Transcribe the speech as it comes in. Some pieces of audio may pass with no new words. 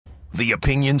The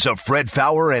opinions of Fred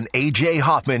Fowler and A.J.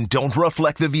 Hoffman don't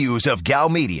reflect the views of Gal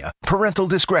Media. Parental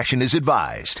discretion is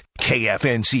advised.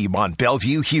 KFNC Mont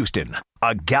Bellevue, Houston,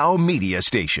 a Gal Media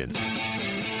station.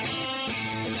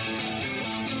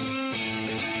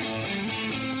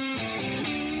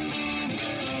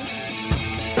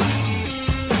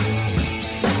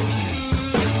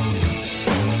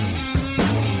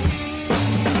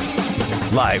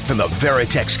 Live from the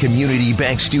Veritex Community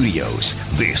Bank Studios,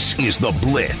 this is The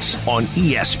Blitz on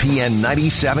ESPN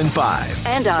 97.5.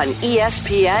 And on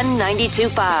ESPN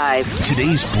 92.5.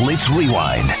 Today's Blitz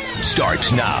Rewind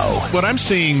starts now. What I'm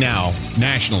seeing now,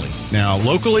 nationally, now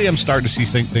locally, I'm starting to see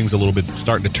things a little bit,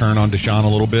 starting to turn on Deshaun a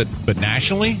little bit. But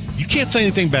nationally, you can't say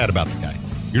anything bad about the guy.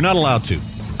 You're not allowed to.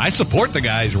 I support the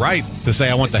guy's right to say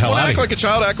I want the hell out of here. Act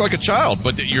like a child,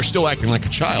 but you're still acting like a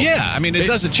child. Yeah, I mean, it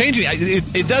doesn't change it.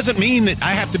 It doesn't mean that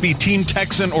I have to be Team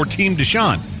Texan or Team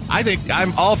Deshaun. I think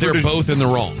I'm all for... They're both in the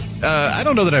wrong. I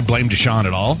don't know that I blame Deshaun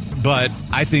at all, but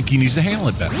I think he needs to handle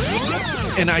it better.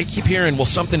 And I keep hearing, well,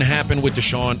 something happened with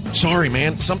Deshaun. Sorry,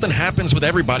 man. Something happens with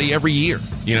everybody every year.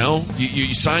 You know,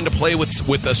 you sign to play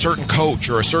with a certain coach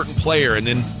or a certain player, and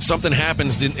then something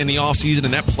happens in the offseason,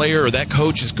 and that player or that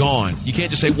coach is gone. You can't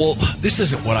just say, well, this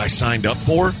isn't what I signed up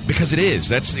for, because it is.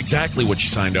 That's exactly what you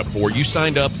signed up for. You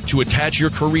signed up to attach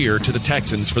your career to the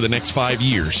Texans for the next 5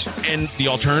 years. And the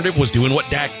alternative was doing what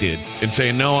Dak did and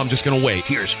saying, no, I'm just going to wait.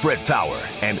 Here's Fred Fowler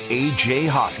and A.J.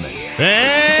 Hoffman.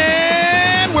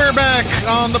 And we're back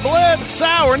on the Blitz,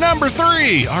 hour number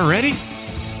 3. Already?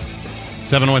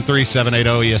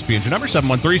 713-780-ESPN is your number,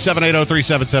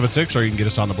 713-780-3776, or you can get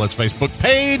us on the Blitz Facebook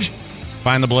page.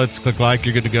 Find the Blitz, click like,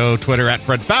 you're good to go. Twitter at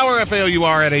Fred Fowler,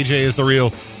 F-A-O-U-R, at AJ is the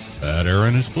real. That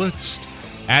Aaron is Blitzed.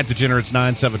 At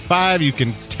Degenerates975, you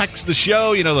can text the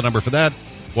show, you know the number for that.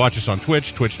 Watch us on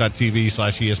Twitch,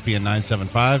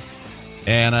 twitch.tv/ESPN975.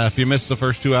 And if you missed the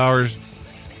first 2 hours,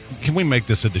 can we make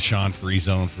this a Deshaun free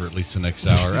zone for at least the next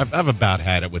hour? I've about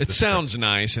had it with this. It sounds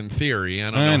nice in theory.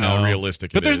 I don't know how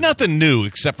realistic it is. But there's nothing new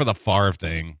except for the Favre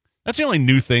thing. That's the only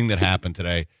new thing that happened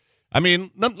today. I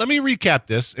mean, let me recap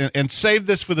this and save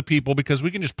this for the people, because we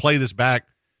can just play this back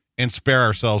and spare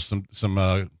ourselves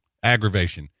some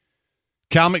aggravation.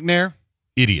 Cal McNair,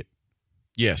 idiot.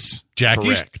 Yes,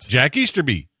 correct. Jack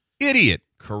Easterby, idiot.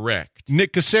 Correct.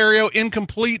 Nick Caserio,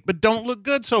 incomplete, but don't look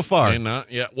good so far.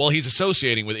 Yeah. Well, he's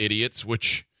associating with idiots,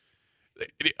 which,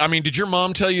 I mean, did your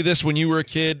mom tell you this when you were a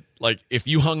kid? Like, if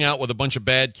you hung out with a bunch of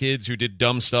bad kids who did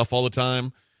dumb stuff all the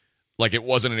time, like it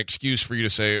wasn't an excuse for you to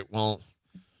say, well,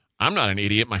 I'm not an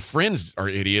idiot. My friends are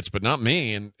idiots, but not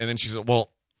me. And then she said,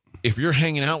 well, if you're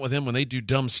hanging out with them when they do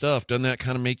dumb stuff, doesn't that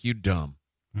kind of make you dumb?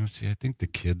 Well, see, I think the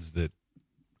kids that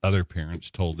other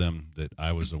parents told them that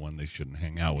I was the one they shouldn't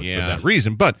hang out with for that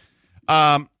reason. But,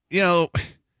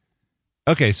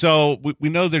 okay, so we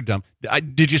know they're dumb.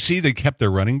 Did you see they kept their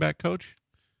running back coach?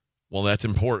 Well, that's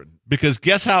important. Because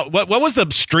guess what was the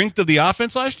strength of the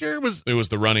offense last year? It was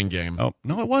the running game. Oh,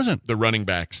 no, it wasn't. The running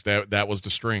backs. That was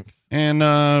the strength. And,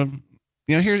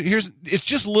 here's it's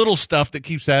just little stuff that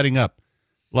keeps adding up.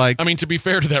 Like, I mean, to be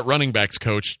fair to that running backs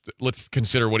coach, let's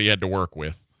consider what he had to work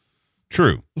with.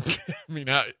 True.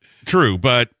 True,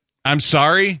 but I'm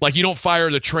sorry. Like, you don't fire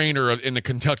the trainer in the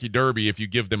Kentucky Derby if you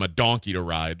give them a donkey to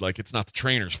ride. Like, it's not the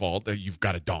trainer's fault that you've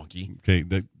got a donkey. Okay,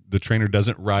 the trainer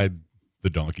doesn't ride the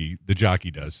donkey. The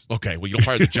jockey does. Okay, well, you don't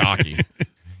fire the jockey.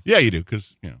 Yeah, you do,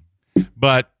 because,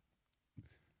 But,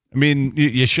 I mean,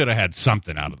 you should have had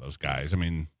something out of those guys. I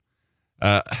mean,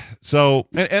 oh,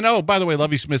 by the way,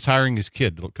 Lovie Smith's hiring his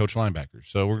kid to coach linebackers.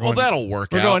 So we're going. Well, that'll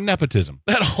work out. We're going nepotism.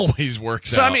 That always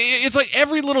works out. So, I mean, it's like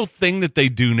every little thing that they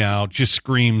do now just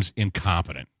screams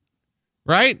incompetent.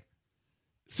 Right?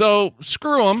 So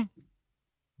screw them.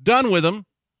 Done with them.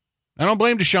 I don't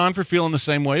blame Deshaun for feeling the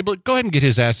same way, but go ahead and get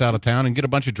his ass out of town and get a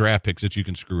bunch of draft picks that you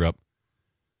can screw up.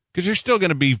 Because you're still going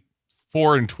to be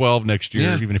 4-12 next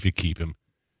year, even if you keep him.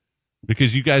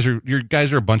 Because you guys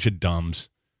are a bunch of dumbs.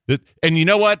 And you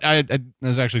know what? I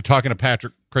was actually talking to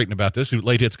Patrick Creighton about this, who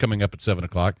late hit's coming up at 7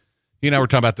 o'clock. He and I were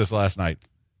talking about this last night.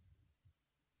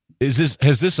 Has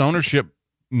this ownership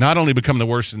not only become the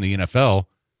worst in the NFL,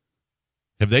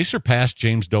 have they surpassed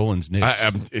James Dolan's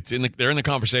Knicks? They're in the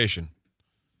conversation.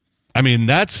 I mean,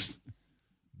 that's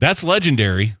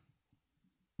legendary,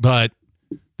 but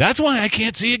that's why I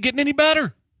can't see it getting any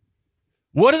better.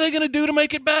 What are they going to do to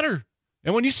make it better?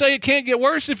 And when you say it can't get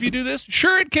worse if you do this,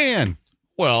 sure it can.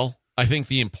 Well, I think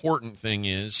the important thing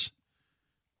is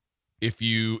if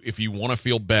you want to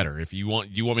feel better, do you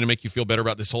want me to make you feel better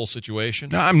about this whole situation?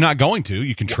 No, I'm not going to.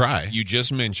 You can try. You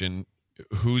just mentioned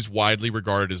who's widely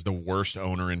regarded as the worst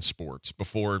owner in sports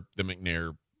before the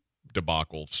McNair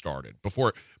debacle started.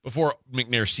 Before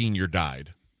McNair Sr.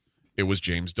 died, it was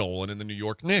James Dolan and the New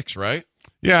York Knicks, right?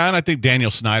 Yeah, and I think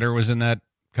Daniel Snyder was in that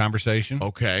conversation.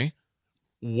 Okay.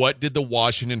 What did the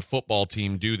Washington football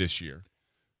team do this year?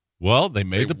 Well, they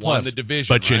made the won playoffs. the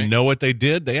division, But right? you know what they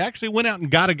did? They actually went out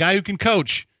and got a guy who can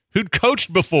coach, who'd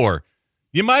coached before.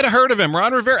 You might have heard of him.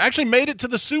 Ron Rivera actually made it to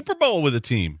the Super Bowl with a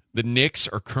team. The Knicks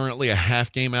are currently a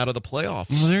half game out of the playoffs.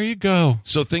 Well, there you go.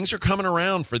 So things are coming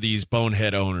around for these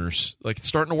bonehead owners. Like, it's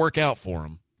starting to work out for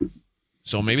them.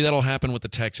 So maybe that'll happen with the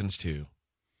Texans too.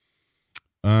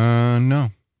 No.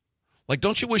 Like,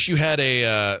 don't you wish you had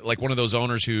a like one of those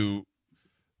owners who,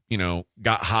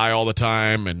 got high all the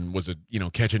time and was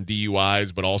catching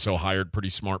DUIs, but also hired pretty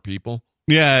smart people?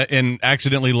 Yeah, and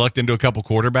accidentally lucked into a couple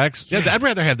quarterbacks. Yeah, I'd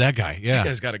rather have that guy. Yeah, That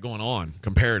guy's got it going on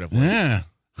comparatively. Yeah.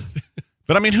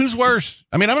 But, I mean, who's worse?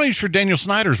 I mean, I'm not even sure Daniel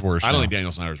Snyder's worse. I don't think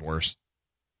Daniel Snyder's worse.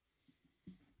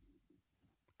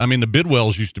 I mean, the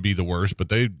Bidwells used to be the worst, but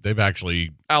they've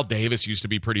actually... Al Davis used to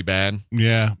be pretty bad.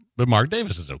 Yeah, but Mark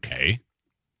Davis is okay.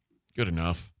 Good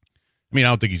enough. I mean, I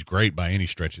don't think he's great by any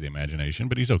stretch of the imagination,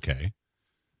 but he's okay.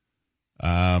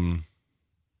 Man.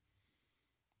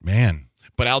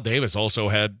 But Al Davis also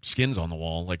had skins on the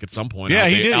wall. Like, at some point, Yeah,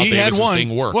 he did. Al He had Davis's one.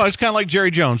 thing worked. Well, it's kind of like Jerry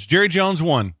Jones. Jerry Jones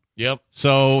won. Yep.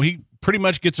 So he pretty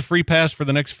much gets a free pass for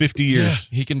the next 50 years.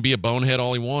 Yeah, he can be a bonehead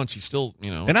all he wants. He's still,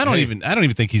 And I don't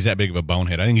even think he's that big of a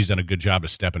bonehead. I think he's done a good job of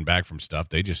stepping back from stuff.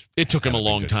 It took him a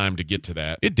long time to get to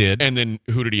that. It did. And then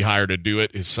who did he hire to do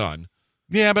it? His son.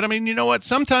 Yeah, but I mean, you know what?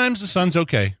 Sometimes the son's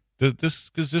okay. This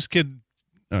kid,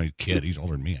 he's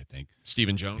older than me, I think.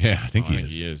 Stephen Jones? Yeah, I think he is.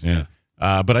 He is, yeah.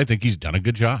 But I think he's done a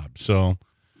good job. So,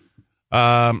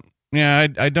 I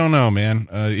don't know, man.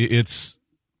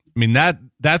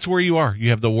 That's where you are. You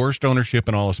have the worst ownership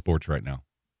in all of sports right now.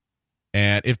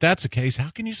 And if that's the case, how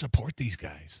can you support these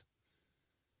guys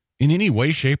in any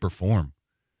way, shape, or form?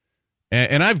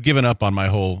 And I've given up on my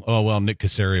whole, Nick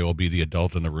Caserio will be the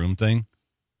adult in the room thing.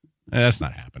 That's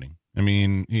not happening. I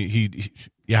mean, he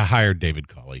hired David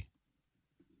Culley.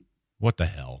 What the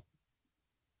hell?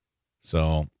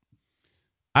 So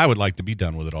I would like to be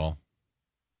done with it all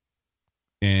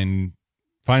and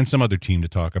find some other team to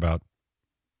talk about.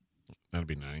 That'd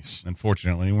be nice.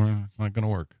 Unfortunately, it's not going to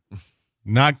work.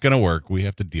 Not going to work. We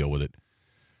have to deal with it.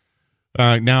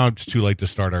 Now it's too late to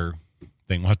start our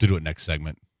thing. We'll have to do it next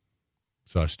segment.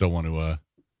 So I still want to...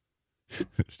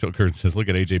 Still, Kurt says, look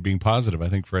at AJ being positive. I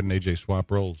think Fred and AJ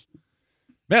swap roles.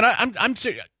 Man, I'm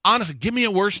serious. Honestly, give me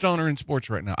a worst owner in sports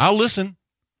right now. I'll listen.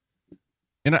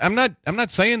 And I'm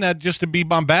not saying that just to be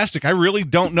bombastic. I really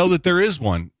don't know that there is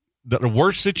one. The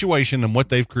worse situation than what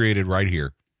they've created right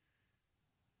here.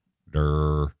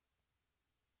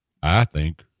 I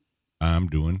think I'm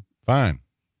doing fine.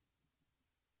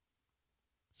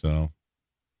 So.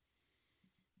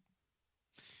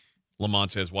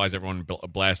 Lamont says, why is everyone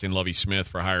blasting Lovie Smith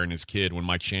for hiring his kid when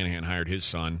Mike Shanahan hired his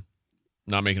son?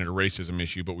 Not making it a racism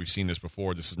issue, but we've seen this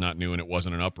before. This is not new, and it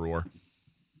wasn't an uproar.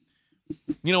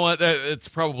 You know what? It's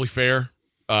probably fair.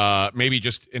 Maybe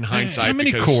just in hindsight. How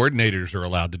many coordinators are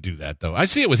allowed to do that, though? I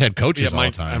see it with head coaches all the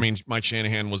time. I mean, Mike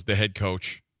Shanahan was the head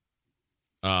coach.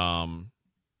 I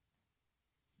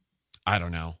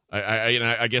don't know.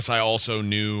 I guess I also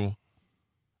knew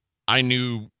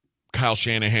Kyle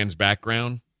Shanahan's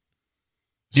background.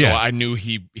 So yeah. I knew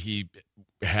he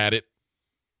had it.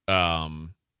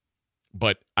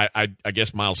 But I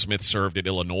guess Miles Smith served at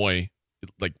Illinois.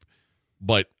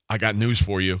 But I got news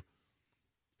for you.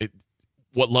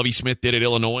 What Lovie Smith did at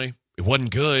Illinois, it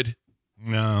wasn't good.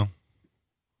 No.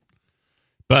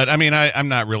 But, I mean, I'm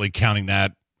not really counting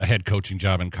that a head coaching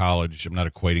job in college. I'm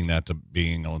not equating that to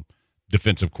being a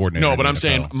defensive coordinator. No, but I'm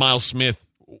saying Miles Smith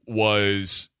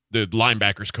was the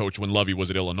linebackers coach when Lovie was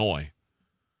at Illinois.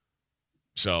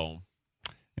 So,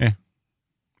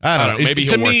 I don't know. Maybe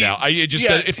he'll work out.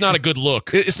 It's not a good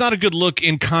look. It's not a good look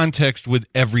in context with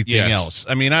everything else.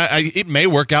 I mean, it may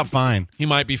work out fine. He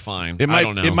might be fine. I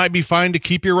don't know. It might be fine to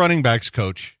keep your running backs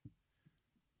coach.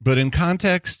 But in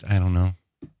context, I don't know.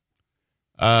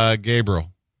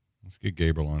 Gabriel. Let's get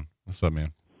Gabriel on. What's up,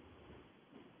 man?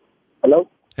 Hello?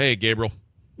 Hey, Gabriel.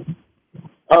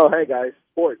 Oh, hey, guys.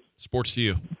 Sports to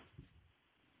you.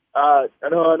 I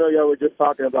know y'all were just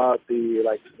talking about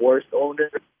the, worst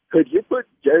owner. Could you put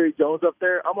Jerry Jones up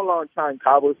there? I'm a long-time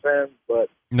Cowboys fan, but...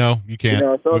 No, you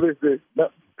can't. There's this... No.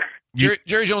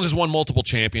 Jerry Jones has won multiple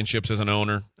championships as an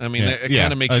owner. I mean, it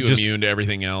kind of makes you immune to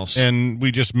everything else. And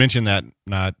we just mentioned that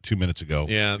not 2 minutes ago.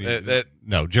 Yeah.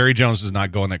 No, Jerry Jones does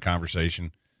not go in that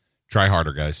conversation. Try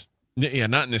harder, guys. Yeah,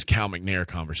 not in this Cal McNair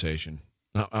conversation.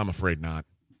 I'm afraid not.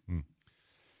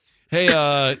 Hey,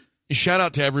 shout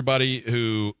out to everybody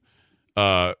who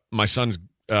my son's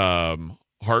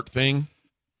heart thing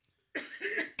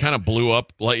kind of blew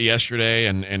up yesterday,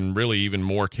 and really even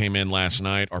more came in last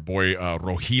night. Our boy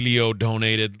Rogelio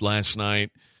donated last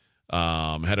night.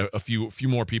 Had a few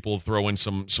more people throw in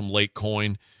some late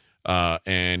coin,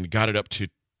 and got it up to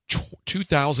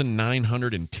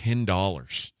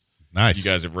 $2,910. Nice. You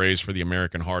guys have raised for the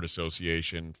American Heart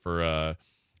Association for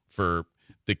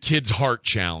the Kids Heart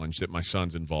Challenge that my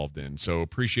son's involved in. So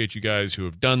appreciate you guys who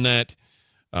have done that.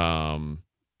 And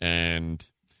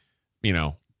you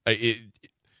know,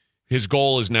 his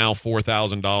goal is now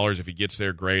 $4,000. If he gets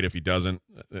there, great. If he doesn't,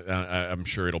 I'm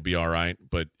sure it'll be all right.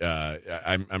 But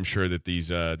I'm sure that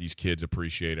these kids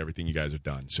appreciate everything you guys have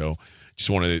done. So just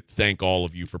want to thank all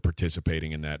of you for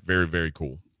participating in that. Very, very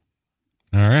cool.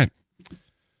 All right.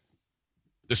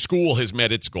 The school has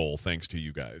met its goal thanks to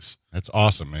you guys. That's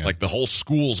awesome, man. Like the whole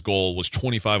school's goal was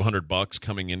 $2,500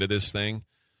 coming into this thing,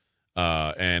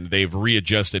 and they've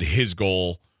readjusted his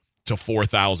goal to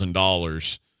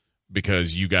 $4,000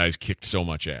 because you guys kicked so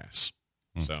much ass.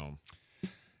 So,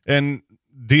 and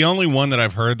the only one that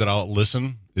I've heard that I'll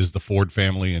listen is the Ford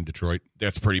family in Detroit.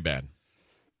 That's pretty bad.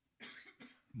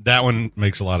 That one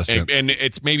makes a lot of sense, and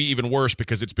it's maybe even worse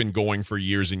because it's been going for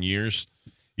years and years.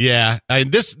 Yeah,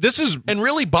 this is, and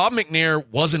really, Bob McNair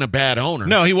wasn't a bad owner.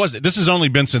 No, he wasn't. This has only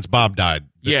been since Bob died.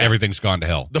 Yeah, everything's gone to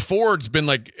hell. The Ford's been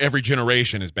like every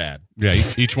generation is bad. Yeah,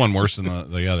 each one worse than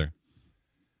the other.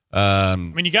 I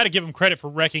mean, you got to give them credit for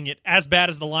wrecking it as bad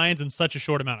as the Lions in such a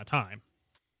short amount of time.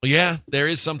 Yeah, there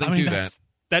is something to that.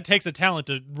 That takes a talent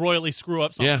to royally screw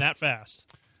up something that fast.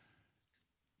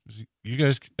 You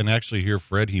guys can actually hear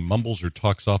Fred. He mumbles or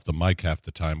talks off the mic half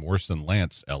the time, worse than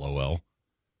Lance, LOL.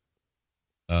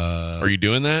 Are you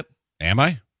doing that? Am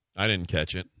I? I didn't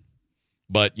catch it.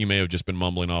 But you may have just been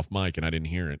mumbling off mic and I didn't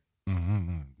hear it.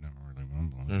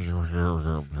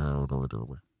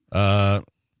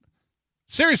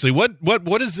 Seriously,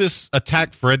 what is this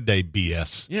Attack Fred Day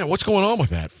BS? Yeah, what's going on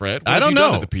with that, Fred? What I don't have you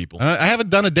know. done to the people? I haven't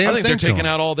done a damn thing. I think they're taking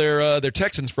out all their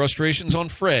Texans frustrations on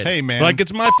Fred. Hey, man. Like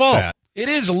it's my fault. It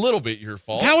is a little bit your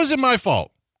fault. How is it my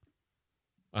fault?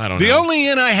 I don't know. The only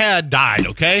in I had died,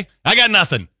 okay? I got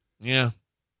nothing. Yeah.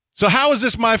 So how is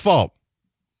this my fault?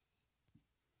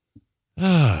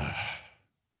 Somebody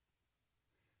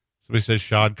says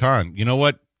Shad Khan. You know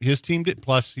what? His team did.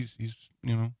 Plus, he's he's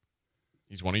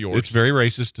one of yours. It's very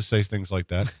racist to say things like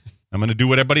that. I'm going to do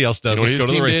what everybody else does. Let's go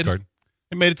to the race card.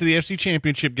 They made it to the FC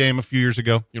Championship game a few years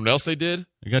ago. You know what else they did?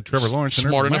 They got Trevor Lawrence.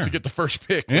 Smart enough to get the first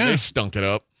pick. Yeah. They stunk it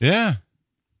up. Yeah.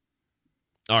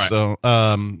 All right.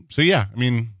 So yeah. I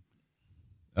mean,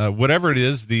 whatever it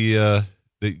is, the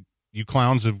you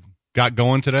clowns have got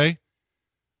going today,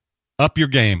 up your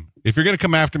game. If you're going to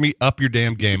come after me, up your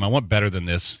damn game. I want better than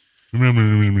this. All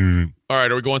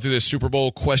right, are we going through this Super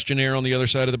Bowl questionnaire on the other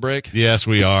side of the break? Yes,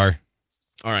 we are.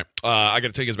 All right, I got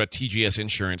to tell you guys about TGS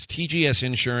Insurance. TGS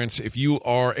Insurance, if you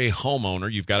are a homeowner,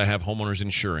 you've got to have homeowner's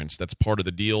insurance. That's part of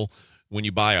the deal. When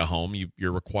you buy a home,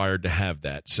 you're required to have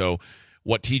that. So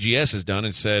what TGS has done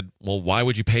is said, well, why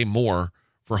would you pay more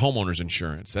for homeowner's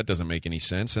insurance? That doesn't make any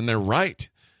sense, and they're right.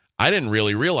 I didn't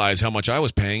really realize how much I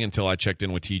was paying until I checked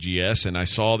in with TGS, and I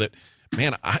saw that,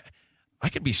 man, I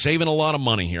could be saving a lot of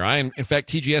money here. In fact,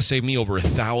 TGS saved me over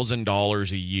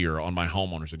 $1,000 a year on my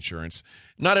homeowner's insurance.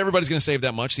 Not everybody's going to save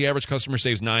that much. The average customer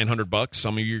saves $900.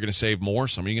 Some of you are going to save more.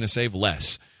 Some of you are going to save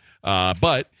less.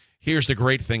 But here's the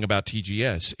great thing about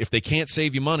TGS. If they can't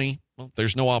save you money, well,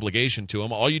 there's no obligation to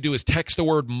them. All you do is text the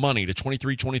word money to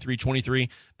 232323.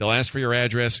 They'll ask for your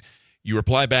address. You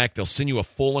reply back. They'll send you a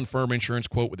full and firm insurance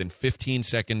quote within 15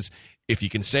 seconds. If you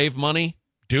can save money,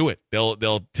 do it.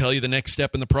 They'll tell you the next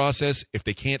step in the process. If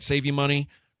they can't save you money,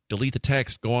 delete the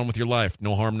text. Go on with your life.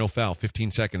 No harm, no foul.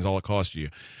 15 seconds, all it costs you.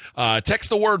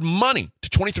 Text the word money to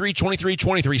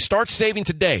 232323. Start saving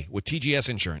today with TGS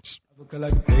Insurance. Like a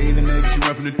day that makes you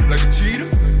run from the like a cheetah.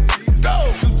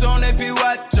 Go! Two-tone AP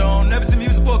watch on. Never see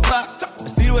music for a clock. I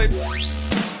see the way.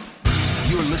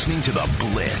 You're listening to The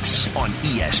Blitz on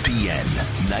ESPN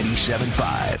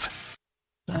 97.5.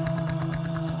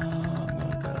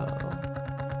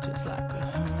 Just like a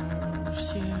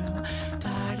hearse, you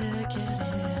tired of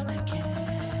getting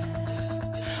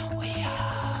again. We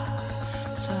are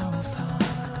so far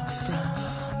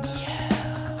from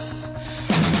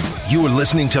you. You are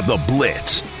listening to The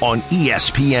Blitz on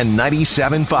ESPN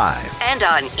 97.5. And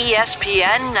on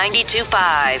ESPN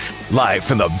 92.5. Live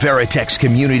from the Veritex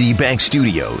Community Bank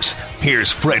Studios, here's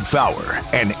Fred Fowler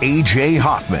and A.J.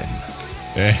 Hoffman.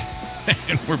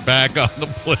 And we're back on The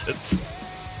Blitz.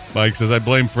 Mike says, I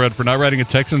blame Fred for not writing a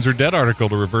Texans or Dead article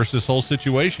to reverse this whole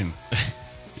situation.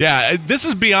 Yeah, this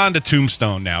is beyond a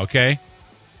tombstone now, okay?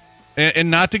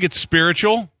 And not to get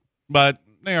spiritual, but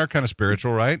they are kind of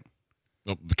spiritual, right?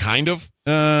 Kind of.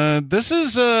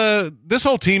 This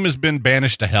whole team has been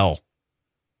banished to hell,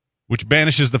 which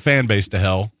banishes the fan base to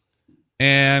hell.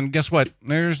 And guess what?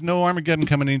 There's no Armageddon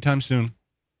coming anytime soon.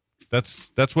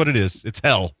 That's what it is. It's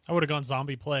hell. I would have gone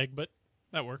zombie plague, but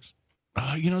that works.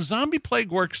 Zombie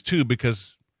plague works too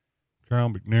because Carl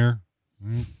McNair.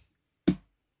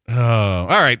 All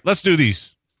right, let's do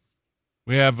these.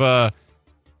 We have.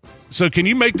 So can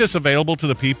you make this available to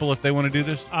the people if they want to do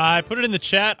this? I put it in the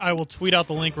chat. I will tweet out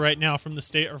the link right now from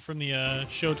the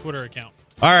show Twitter account.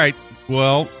 All right.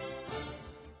 Well,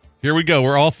 here we go.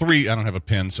 We're all three. I don't have a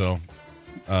pen, so.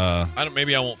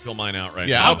 Maybe I won't fill mine out right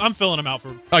yeah, now. I'm filling them out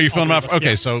for. Oh, you're filling them out?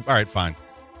 Okay, yeah. So all right, fine.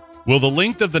 Will the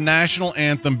length of the national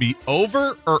anthem be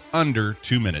over or under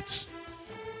 2 minutes?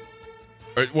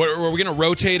 Are we going to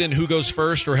rotate in who goes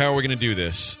first, or how are we going to do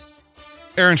this?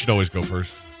 Aaron should always go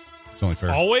first. It's only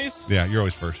fair. Always? Yeah, you're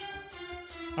always first.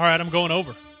 All right, I'm going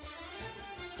over.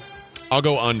 I'll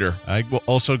go under. I will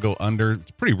also go under.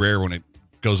 It's pretty rare when it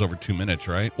goes over 2 minutes,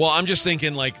 right? Well, I'm just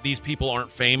thinking, like, these people aren't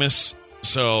famous,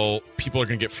 so people are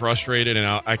going to get frustrated, and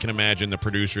I can imagine the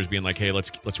producers being like, hey,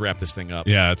 let's wrap this thing up.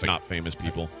 Yeah, it's not famous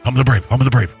people. Home of the Brave. Home of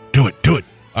the Brave. Do it.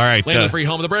 All right. Land of the free,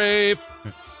 home of the brave.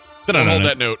 Don't hold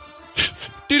that note.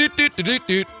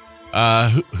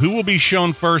 Who will be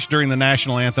shown first during the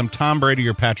national anthem, Tom Brady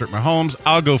or Patrick Mahomes?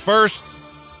 I'll go first.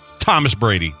 Thomas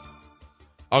Brady.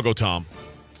 I'll go Tom.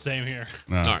 Same here.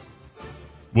 All right.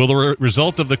 Will the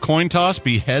result of the coin toss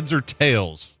be heads or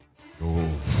tails?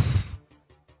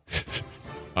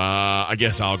 I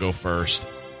guess I'll go first.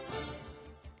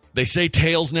 They say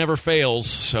tails never fails,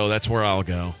 so that's where I'll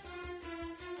go.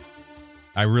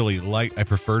 I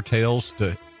prefer tails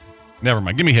to... Never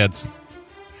mind. Give me heads.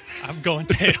 I'm going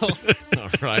tails. All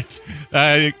right.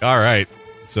 All right.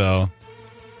 So,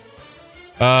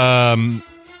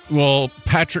 will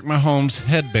Patrick Mahomes'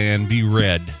 headband be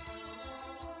red?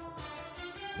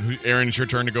 Aaron, it's your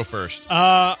turn to go first.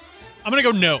 I'm going to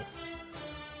go no.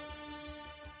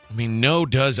 I mean, no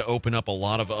does open up a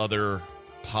lot of other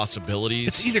possibilities.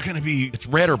 It's either going to be... It's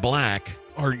red or black.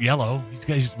 Or yellow. These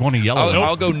guys want a yellow.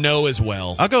 I'll go no as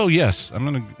well. I'll go yes. I'm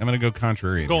gonna go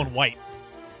contrary. I'm going white.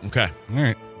 Okay. All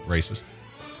right. Racist.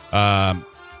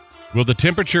 Will the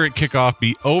temperature at kickoff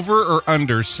be over or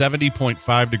under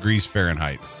 70.5 degrees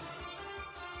Fahrenheit?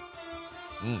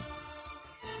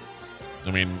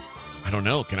 I mean, I don't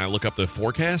know. Can I look up the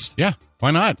forecast? Yeah.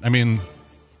 Why not? I mean,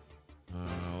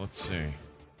 let's see.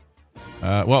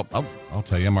 Well, I'll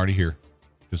tell you. I'm already here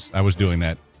because I was doing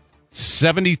that.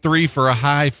 73 for a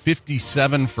high,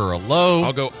 57 for a low.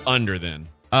 I'll go under then.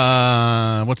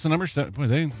 What's the number? Boy,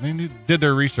 they did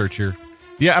their research here.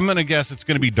 Yeah, I'm going to guess it's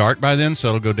going to be dark by then, so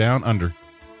it'll go down under.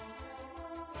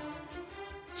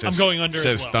 I'm going under as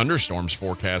well. Says thunderstorms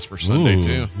forecast for Sunday,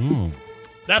 too. Ooh.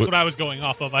 That's what I was going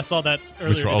off of. I saw that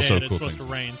earlier today that it's supposed to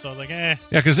rain, so I was like, eh.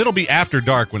 Yeah, because it'll be after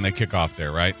dark when they kick off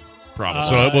there, right? Probably.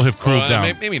 So it will have cooled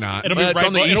down. Maybe not. It'll be it's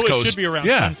on the East Coast. It should be around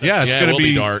sunset. Yeah, it's going to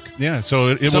be dark. Yeah,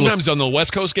 so sometimes on the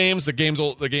West Coast games, the game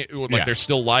they're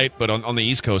still light, but on the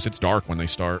East Coast, it's dark when they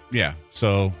start. Yeah.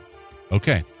 So,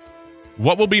 okay.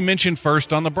 What will be mentioned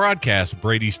first on the broadcast?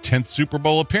 Brady's 10th Super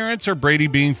Bowl appearance or Brady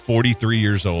being 43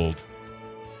 years old?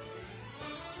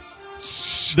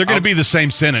 They're going to be the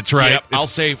same sentence, right? Yep, I'll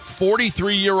say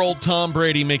 43-year-old Tom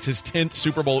Brady makes his 10th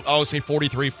Super Bowl. I'll say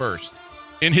 43 first.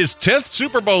 In his 10th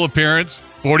Super Bowl appearance,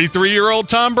 43-year-old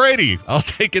Tom Brady. I'll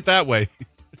take it that way.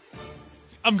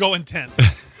 I'm going 10th.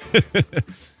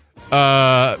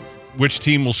 Which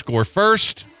team will score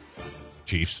first?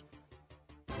 Chiefs.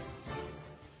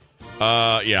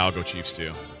 Yeah, I'll go Chiefs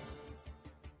too.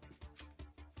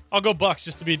 I'll go Bucks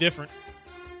just to be different.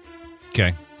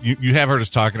 Okay. You have heard us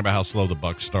talking about how slow the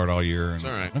Bucks start all year. And, it's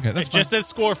all right. Okay, that's it just says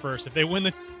score first. If they win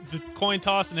the coin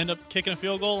toss and end up kicking a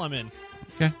field goal, I'm in.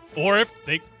 Okay. Or if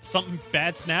something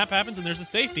bad snap happens and there's a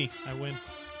safety, I win.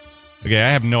 Okay, I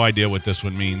have no idea what this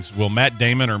one means. Will Matt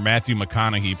Damon or Matthew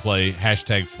McConaughey play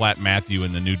 #FlatMatthew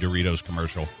in the new Doritos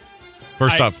commercial?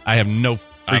 First off, I have no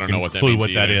freaking clue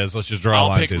what that is. Let's just draw a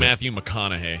line. I'll pick Matthew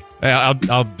McConaughey.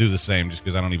 I'll do the same just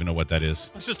because I don't even know what that is.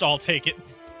 Let's just all take it.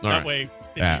 All that right. way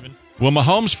it's even. Will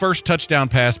Mahomes' first touchdown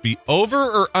pass be over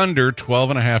or under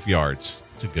 12.5 yards?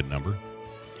 It's a good number.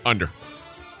 Under.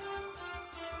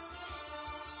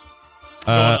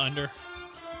 Going under.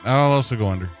 I'll also go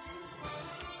under.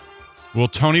 Will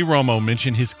Tony Romo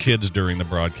mention his kids during the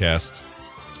broadcast?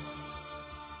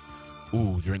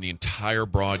 Ooh, during the entire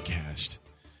broadcast.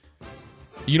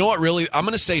 You know what, really? I'm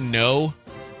going to say no,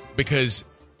 because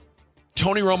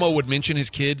Tony Romo would mention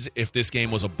his kids if this game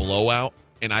was a blowout,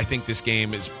 and I think this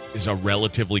game is a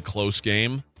relatively close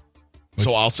game.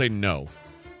 So I'll say no.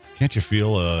 Can't you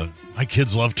feel my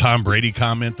kids love Tom Brady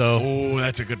comment, though? Oh,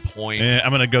 that's a good point. I'm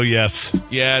going to go yes.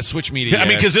 Yeah, switch me to yes. I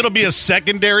mean, because it'll be a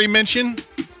secondary mention.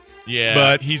 Yeah,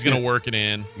 but he's going to work it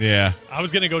in. Yeah. I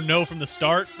was going to go no from the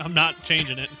start. I'm not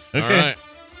changing it. Okay.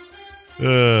 All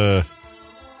right.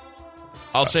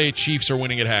 I'll say Chiefs are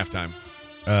winning at halftime.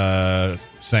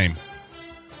 Same.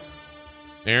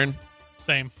 Aaron?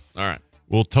 Same. All right.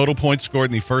 Will total points scored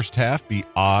in the first half be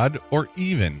odd or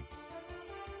even?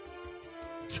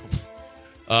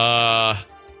 I'll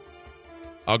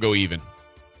go even.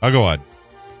 I'll go odd.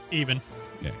 Even.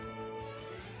 Okay.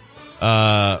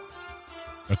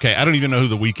 Okay, I don't even know who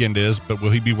the Weeknd is, but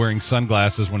will he be wearing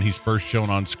sunglasses when he's first shown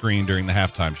on screen during the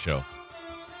halftime show?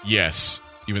 Yes,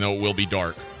 even though it will be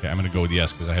dark. Okay, I'm going to go with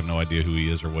yes because I have no idea who he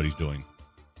is or what he's doing.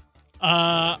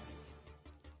 I'm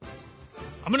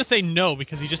going to say no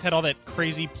because he just had all that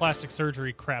crazy plastic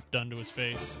surgery crap done to his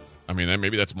face. I mean,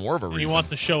 maybe that's more of a reason. And he wants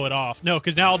to show it off. No,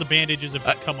 because now all the bandages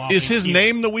have come off. Is his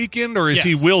name The Weeknd or is Yes.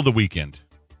 he Will The Weeknd?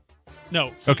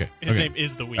 No. Okay. His name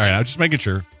is The Weeknd. All right, I'm just making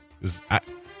sure.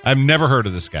 I've never heard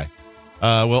of this guy.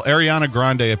 Will Ariana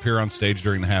Grande appear on stage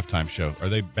during the halftime show? Are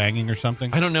they banging or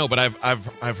something? I don't know, but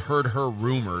I've heard her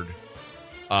rumored.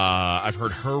 I've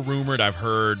heard her rumored. I've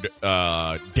heard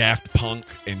Daft Punk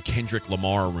and Kendrick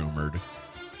Lamar rumored.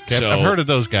 Okay, So, I've heard of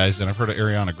those guys, and I've heard of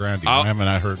Ariana Grande. I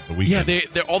haven't heard The Weeknd. Yeah,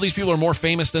 they're, all these people are more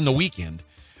famous than The Weeknd.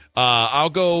 I'll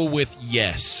go with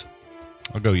yes.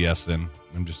 I'll go yes then.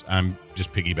 I'm just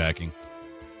piggybacking.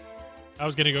 I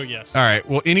was going to go yes. All right.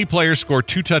 Will any player score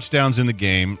 2 touchdowns in the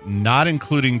game, not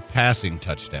including passing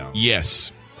touchdowns?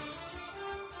 Yes.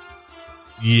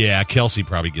 Yeah, Kelsey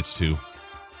probably gets 2.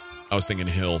 I was thinking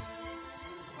Hill.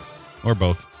 Or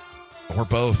both. Or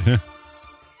both.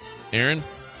 Aaron?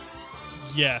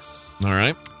 Yes. All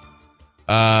right.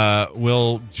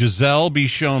 Will Giselle be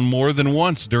shown more than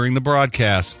once during the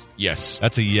broadcast? Yes.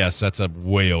 That's a yes. That's a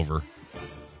way over.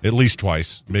 At least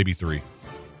twice, maybe 3.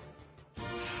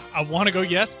 I want to go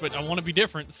yes, but I want to be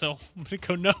different, so I'm going to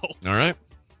go no. All right.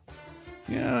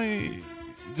 Yeah,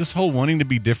 this whole wanting to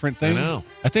be different thing. I know.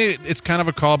 I think it's kind of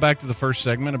a callback to the first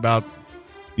segment about,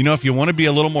 if you want to be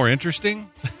a little more interesting,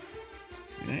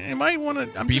 you might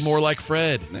want to be more like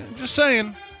Fred. I'm just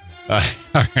saying. All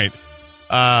right.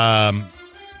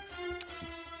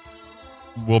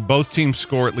 Will both teams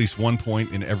score at least 1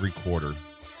 point in every quarter?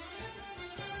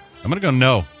 I'm going to go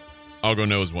no. I'll go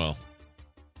no as well.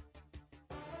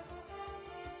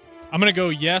 I'm going to go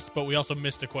yes, but we also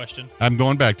missed a question. I'm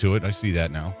going back to it. I see that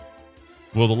now.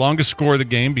 Will the longest score of the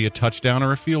game be a touchdown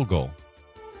or a field goal?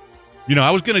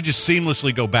 I was going to just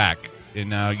seamlessly go back, and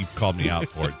now you've called me out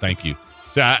for it. Thank you.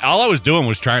 So all I was doing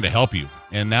was trying to help you,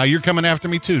 and now you're coming after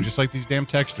me too, just like these damn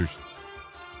texters.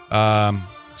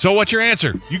 So what's your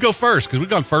answer? You go first, because we've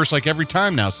gone first like every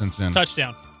time now since then.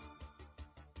 Touchdown.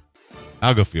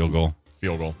 I'll go field goal.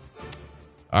 Field goal.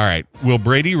 All right. Will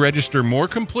Brady register more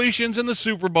completions in the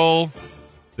Super Bowl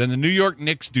than the New York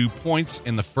Knicks do points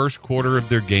in the first quarter of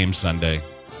their game Sunday?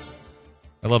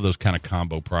 I love those kind of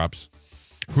combo props.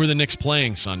 Who are the Knicks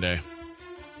playing Sunday?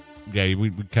 Yeah, we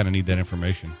kind of need that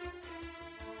information.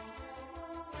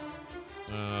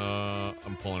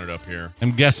 I'm pulling it up here.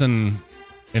 I'm guessing.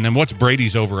 And then what's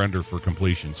Brady's over-under for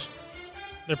completions?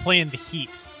 They're playing the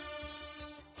Heat.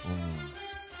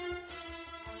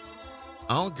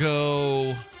 I'll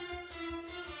go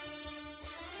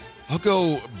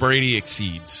Brady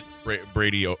exceeds.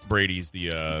 Brady's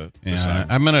the yeah,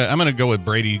 I'm gonna go with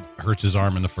Brady hurts his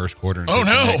arm in the first quarter. Oh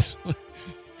no!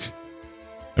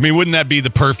 I mean, wouldn't that be the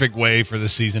perfect way for the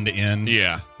season to end?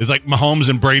 Yeah, it's like Mahomes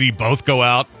and Brady both go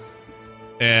out,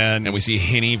 and we see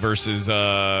Henne versus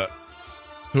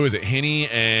who is it? Henne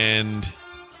and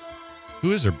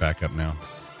who is their backup now?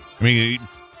 I mean,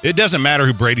 it doesn't matter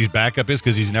who Brady's backup is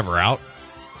because he's never out.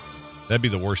 That'd be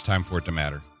the worst time for it to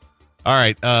matter. All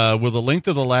right. Will the length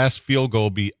of the last field goal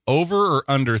be over or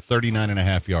under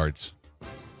 39.5 yards?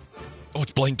 Oh,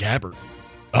 it's Blaine Gabbert.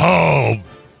 Oh,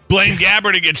 Blaine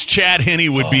Gabbert against Chad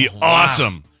Henne would be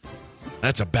awesome. Wow.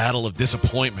 That's a battle of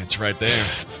disappointments right there.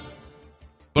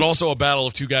 But also a battle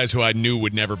of two guys who I knew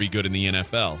would never be good in the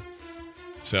NFL.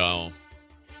 So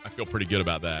I feel pretty good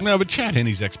about that. No, but Chad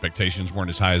Henne's expectations weren't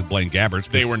as high as Blaine Gabbert's.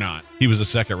 They were not. He was a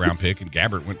second-round pick, and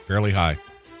Gabbert went fairly high.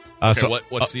 Okay, so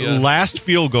what's the last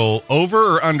field goal,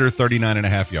 over or under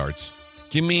 39.5 yards?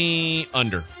 Give me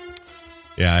under.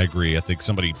 Yeah, I agree. I think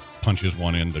somebody punches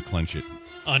one in to clinch it.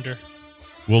 Under.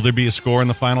 Will there be a score in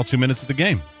the final 2 minutes of the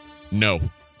game? No.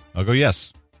 I'll go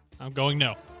yes. I'm going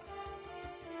no.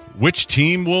 Which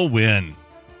team will win?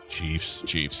 Chiefs.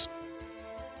 Chiefs.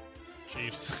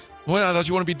 Well, I thought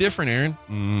you want to be different, Aaron.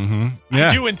 Mm-hmm.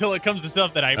 I do until it comes to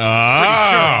stuff that I'm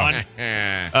pretty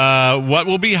sure on. What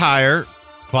will be higher,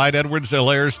 Clyde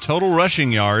Edwards-Helaire's total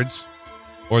rushing yards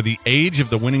or the age of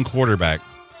the winning quarterback?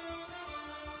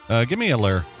 Give me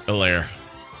Helaire. Helaire.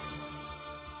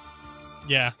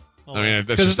 Yeah. I mean,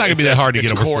 because it's not going to be that hard to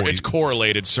get over 40. It's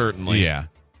correlated, certainly. Yeah.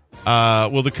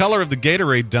 Will the color of the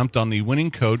Gatorade dumped on the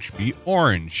winning coach be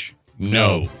orange?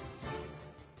 No.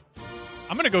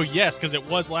 I'm going to go yes because it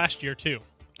was last year, too.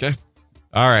 Okay.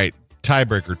 All right.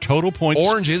 Tiebreaker. Total points.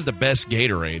 Orange is the best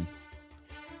Gatorade.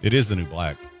 It is the new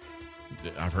black.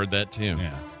 I've heard that, too.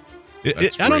 Yeah.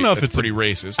 I don't know if it's pretty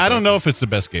racist. I don't know if it's the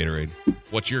best Gatorade.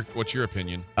 What's your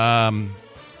opinion? Well,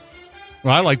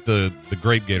 I like the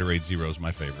grape Gatorade Zero is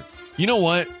my favorite. You know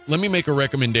what? Let me make a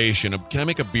recommendation. Can I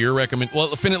make a beer recommend? Well,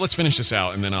 let's finish this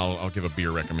out, and then I'll give a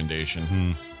beer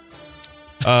recommendation.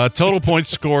 Total points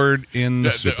scored in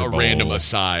the Super Bowl. A random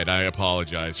aside. I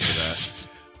apologize for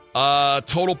that.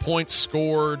 Total points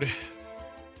scored.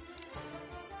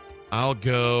 I'll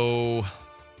go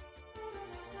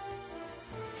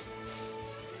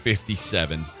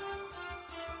 57.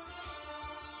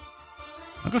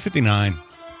 I'll go 59.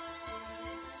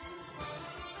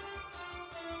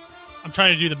 I'm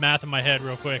trying to do the math in my head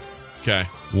real quick. Okay.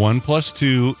 1 +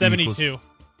 2 72.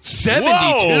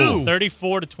 72?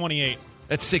 34 to 28.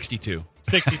 That's 62.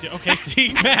 62. Okay,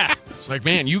 see, math. It's like,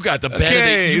 man, you got the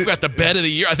bet of the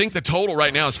year. I think the total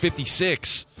right now is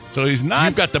 56. So he's not.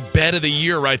 You've got the bet of the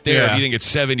year right there. Yeah. If you think it's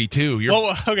 72.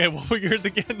 Okay, what were yours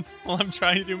again while I'm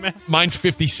trying to do math? Mine's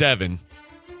 57.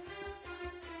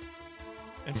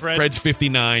 And Fred's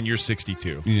 59. You're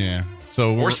 62. Yeah.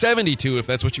 So or 72 if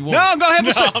that's what you want. No, go ahead.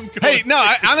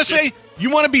 Honestly, you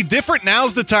want to be different?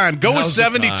 Now's the time. Go with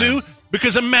 72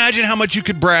 because imagine how much you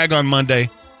could brag on Monday.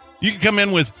 You could come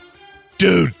in with,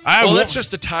 dude. That's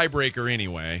just a tiebreaker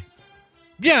anyway.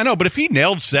 Yeah, I know, but if he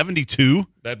nailed 72,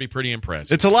 that'd be pretty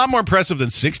impressive. It's a lot more impressive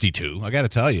than 62. I got to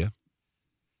tell you.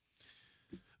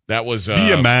 That was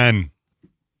be a man.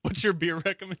 What's your beer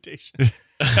recommendation?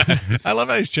 I love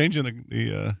how he's changing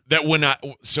the that when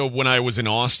I was in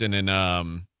Austin and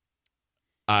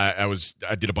I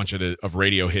did a bunch of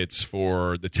radio hits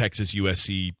for the Texas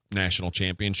USC national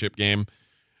championship game,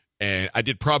 and I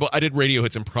did radio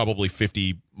hits in probably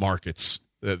 50 markets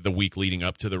the week leading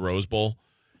up to the Rose Bowl,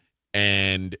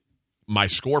 and my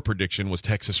score prediction was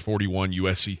Texas 41,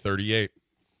 USC 38,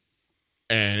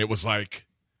 and it was like,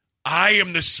 I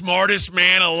am the smartest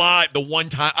man alive. The one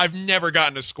time I've never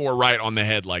gotten a score right on the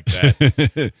head like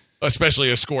that, especially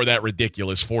a score that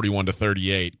ridiculous, 41 to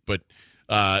 38. But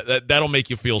that'll make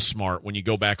you feel smart when you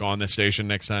go back on the station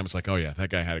next time. It's like, oh yeah,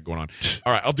 that guy had it going on.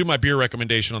 All right, I'll do my beer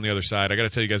recommendation on the other side. I got to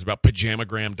tell you guys about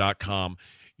pajamagram.com.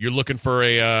 You're looking for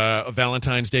a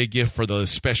Valentine's Day gift for the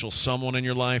special someone in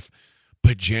your life.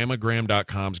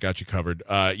 Pajamagram.com's got you covered.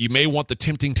 You may want the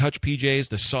Tempting Touch PJs,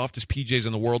 the softest PJs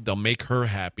in the world. They'll make her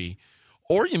happy.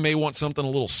 Or you may want something a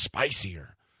little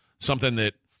spicier, something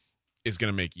that is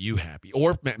going to make you happy.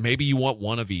 Or maybe you want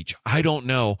one of each. I don't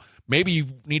know. Maybe you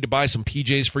need to buy some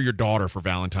PJs for your daughter for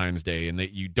Valentine's Day and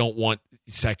that you don't want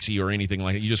sexy or anything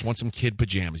like that. You just want some kid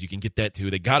pajamas. You can get that too.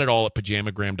 They got it all at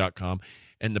pajamagram.com.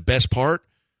 And the best part,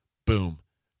 boom.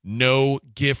 No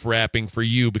gift wrapping for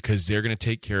you because they're going to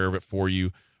take care of it for you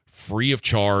free of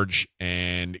charge.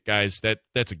 And, guys,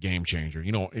 that's a game changer.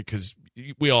 You know, because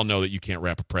we all know that you can't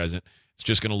wrap a present. It's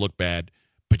just going to look bad.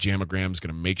 Pajamagram is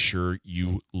going to make sure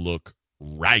you look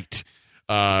right.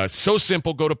 So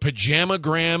simple. Go to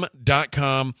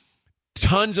pajamagram.com.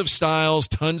 Tons of styles,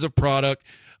 tons of product.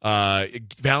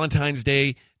 Valentine's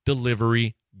Day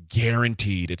delivery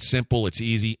guaranteed. It's simple. It's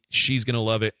easy. She's going to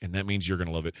love it, and that means you're going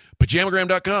to love it.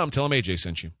 Pajamagram.com. Tell them AJ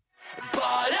sent you. But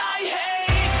I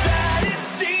hate that it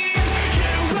seems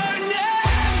you were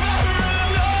never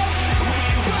enough. We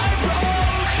were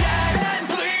broken and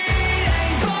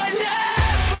bleeding, but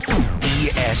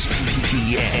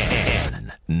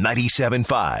ESPN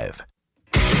 97.5.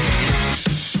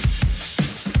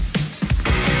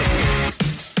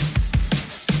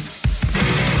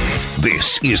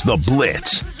 This is The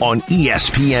Blitz on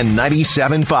ESPN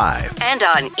 97.5. And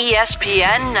on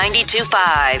ESPN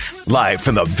 92.5. Live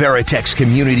from the Veritex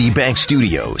Community Bank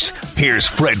Studios, here's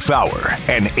Fred Fowler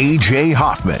and AJ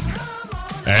Hoffman.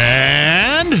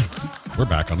 And we're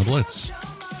back on The Blitz.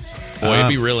 Boy, it'd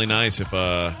be really nice if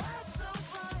the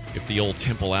old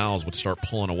Temple Owls would start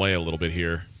pulling away a little bit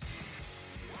here.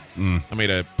 I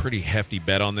made a pretty hefty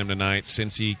bet on them tonight.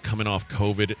 Cincy coming off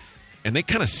COVID. And they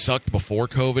kind of sucked before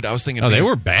COVID. I was thinking, they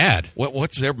were bad.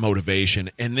 What's their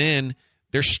motivation? And then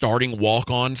they're starting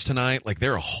walk-ons tonight. Like,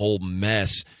 they're a whole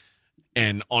mess.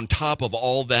 And on top of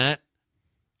all that,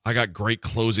 I got great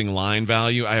closing line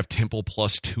value. I have Temple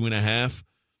plus 2.5.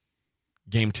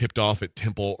 Game tipped off at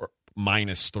Temple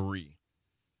 -3,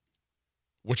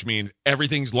 which means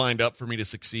everything's lined up for me to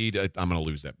succeed. I'm going to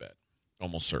lose that bet,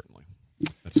 almost certainly.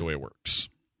 That's the way it works.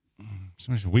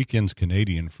 Weekend's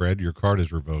Canadian, Fred. Your card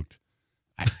is revoked.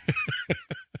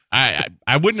 I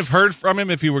wouldn't have heard from him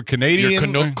if he were Canadian. Your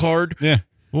Canuck card? Yeah.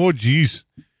 Oh, jeez.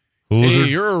 Hey,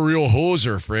 you're a real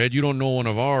hoser, Fred. You don't know one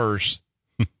of ours.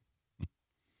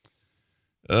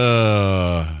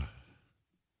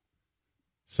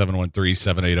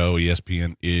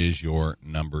 713-780-ESPN is your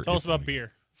number. Tell us about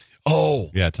beer. Oh.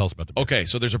 Yeah, tell us about the beer. Okay,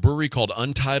 so there's a brewery called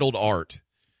Untitled Art,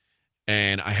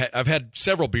 and I've had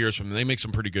several beers from them. They make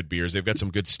some pretty good beers. They've got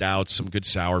some good stouts, some good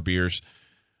sour beers.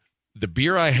 The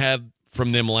beer I had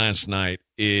from them last night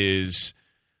is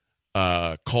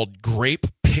called Grape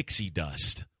Pixie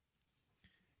Dust,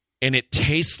 and it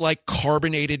tastes like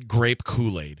carbonated grape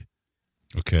Kool-Aid.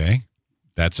 Okay.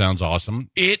 That sounds awesome.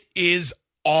 It is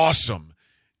awesome.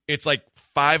 It's like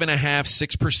 5.5%,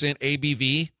 6%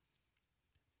 ABV,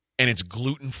 and it's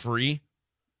gluten-free.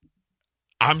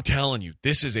 I'm telling you,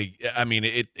 this is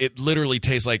it literally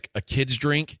tastes like a kid's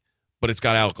drink, but it's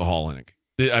got alcohol in it.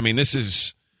 I mean, this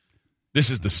is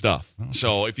the stuff. Okay.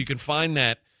 So if you can find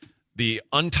that, the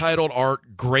Untitled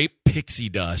Art Grape Pixie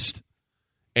Dust,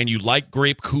 and you like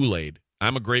grape Kool-Aid,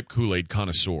 I'm a grape Kool-Aid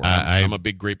connoisseur. I'm a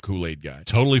big grape Kool-Aid guy.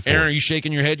 Totally. Aaron, are you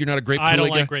shaking your head? You're not a grape Kool-Aid guy? I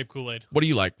don't like grape Kool-Aid. What do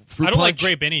you like? Fruit I don't punch? like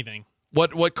grape anything.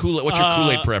 What's your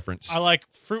Kool-Aid preference? I like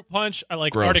fruit punch. I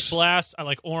like Gross. Arctic Blast. I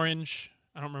like orange.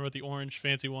 I don't remember what the orange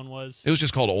fancy one was. It was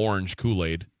just called orange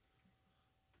Kool-Aid.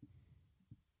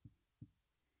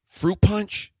 Fruit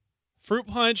punch? Fruit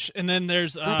punch, and then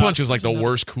there's... Fruit punch is like the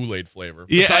worst Kool-Aid flavor.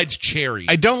 Yeah, besides cherry.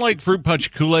 I don't like fruit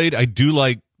punch Kool-Aid. I do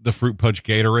like the fruit punch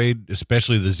Gatorade,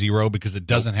 especially the Zero, because it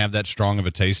doesn't have that strong of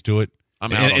a taste to it.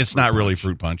 It's not really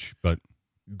fruit punch, but...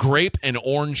 Grape and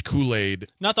orange Kool-Aid.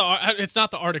 It's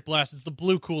not the Arctic Blast. It's the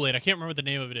blue Kool-Aid. I can't remember what the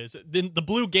name of it is. The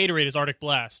blue Gatorade is Arctic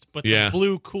Blast, but the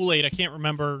blue Kool-Aid, I can't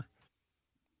remember.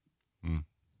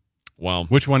 Wow.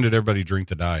 Which one did everybody drink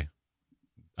to die?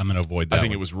 I'm going to avoid that. I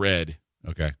think it was red.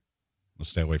 Okay. We'll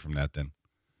stay away from that then.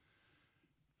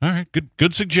 All right.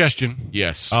 Good suggestion.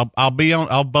 Yes. I'll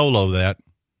bolo that.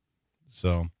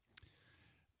 So,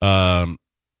 one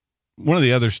of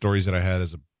the other stories that I had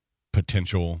is a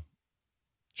potential...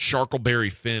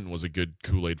 Sharkleberry Finn was a good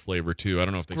Kool-Aid flavor, too. I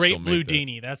don't know if they Grape still Blue make that.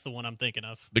 Dini. That's the one I'm thinking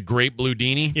of. The Grape Blue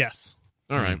Dini? Yes.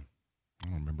 All right. I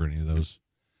don't remember any of those.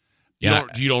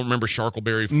 You don't remember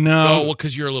Sharkleberry? No. Oh, well,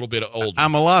 because you're a little bit older.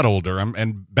 I'm a lot older.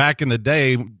 And back in the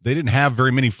day, they didn't have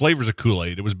very many flavors of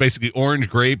Kool-Aid. It was basically orange,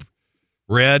 grape,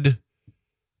 red,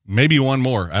 maybe one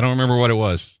more. I don't remember what it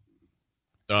was.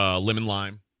 Lemon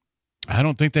lime. I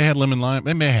don't think they had lemon lime.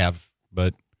 They may have,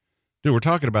 but dude, we're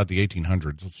talking about the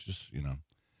 1800s. Let's just,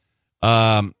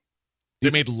 They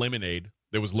made lemonade.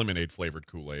 There was lemonade flavored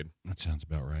Kool-Aid. That sounds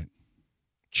about right.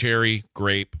 Cherry,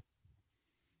 grape.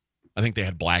 I think they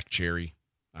had black cherry.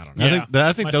 I don't know. Yeah.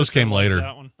 I think those came later.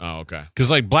 That one. Oh, okay.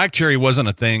 Because like black cherry wasn't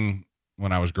a thing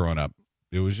when I was growing up.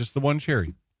 It was just the one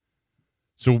cherry.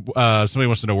 So somebody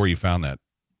wants to know where you found that.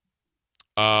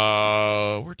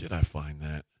 Where did I find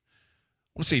that?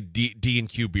 I want to say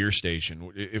D&Q Beer Station.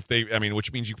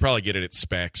 Which means you probably get it at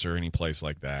Specs or any place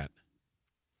like that.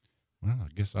 Well, I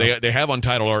guess they have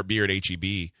Untitled Art beer at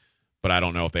HEB, but I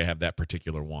don't know if they have that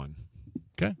particular one.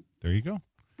 Okay, there you go.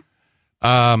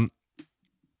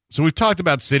 So we've talked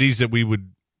about cities that we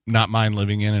would not mind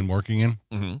living in and working in.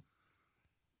 Mm-hmm.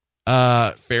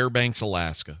 Fairbanks,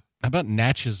 Alaska. How about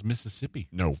Natchez, Mississippi?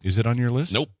 No. Is it on your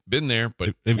list? Nope. Been there,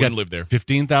 but they've wouldn't got live there.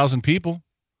 15,000 people.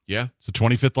 Yeah. It's the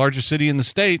 25th largest city in the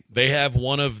state. They have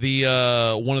one of the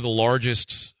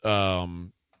largest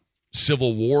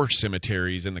Civil War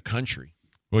cemeteries in the country.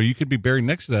 Well, you could be buried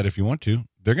next to that if you want to.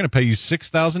 They're going to pay you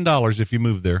 $6,000 if you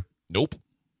move there. Nope.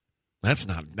 That's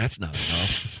not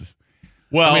enough.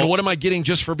 Well, I mean, what am I getting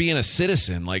just for being a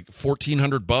citizen? Like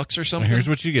 $1,400 or something? Here's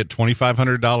what you get: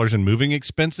 $2,500 in moving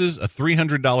expenses, a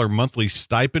 $300 monthly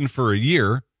stipend for a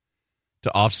year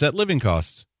to offset living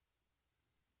costs,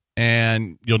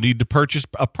 and you'll need to purchase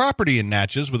a property in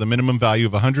Natchez with a minimum value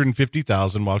of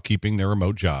 $150,000 while keeping their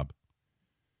remote job.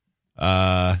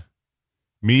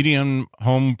 Median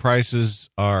home prices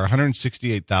are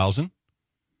 $168,000,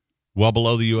 well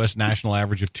below the U.S. national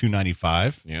average of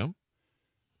 $295,000. Yeah.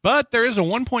 But there is a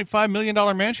 $1.5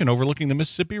 million mansion overlooking the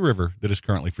Mississippi River that is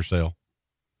currently for sale.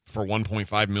 For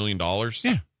 $1.5 million?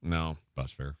 Yeah. No.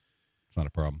 Bus fare. It's not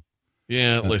a problem.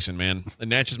 Yeah, listen, man.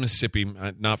 Natchez, Mississippi,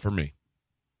 not for me.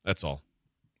 That's all.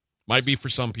 Might be for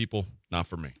some people, not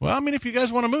for me. Well, I mean, if you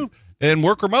guys want to move and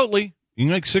work remotely, you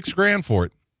can make $6,000 for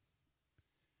it.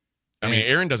 I mean,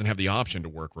 Aaron doesn't have the option to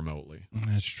work remotely.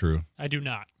 That's true. I do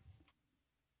not.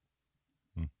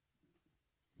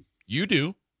 You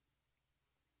do.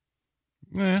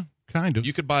 Yeah, kind of.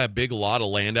 You could buy a big lot of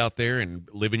land out there and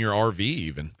live in your RV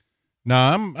even.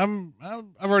 No,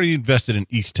 I've already invested in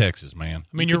East Texas, man.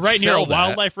 I mean, You you're could right near a sell that.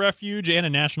 wildlife refuge and a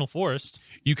national forest.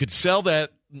 You could sell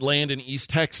that land in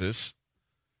East Texas,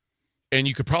 and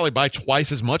you could probably buy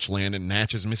twice as much land in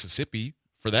Natchez, Mississippi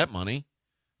for that money,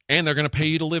 and they're going to pay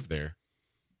you to live there.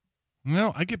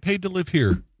 No, I get paid to live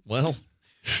here. Well,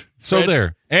 So Fred,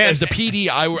 there. And as the PD,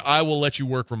 I will let you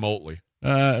work remotely.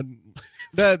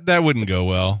 that wouldn't go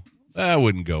well. That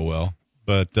wouldn't go well.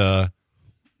 But no,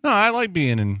 I like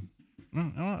being in.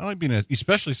 I like being,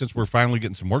 especially since we're finally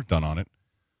getting some work done on it,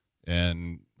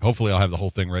 and hopefully I'll have the whole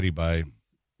thing ready by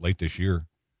late this year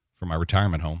for my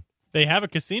retirement home. They have a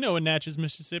casino in Natchez,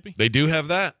 Mississippi. They do have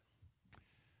that.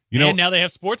 And now they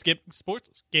have sports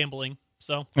gambling.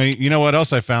 So you know what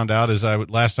else I found out is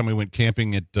last time we went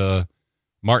camping at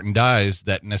Martin Dye's,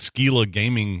 that Nesquila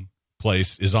gaming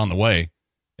place is on the way,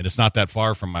 and it's not that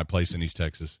far from my place in East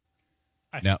Texas.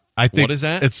 Now, I think what is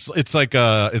that? It's like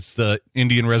it's the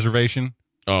Indian reservation.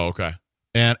 Oh, okay.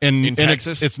 And in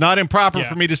Texas, it's not improper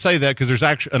for me to say that because there's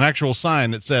an actual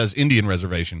sign that says Indian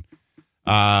reservation.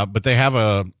 But they have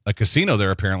a casino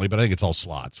there apparently, but I think it's all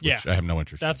slots, which I have no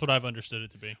interest. That's what I've understood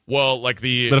it to be. Well, but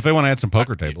if they want to add some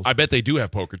poker tables, I bet they do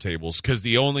have poker tables because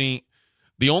the only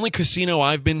casino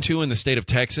I've been to in the state of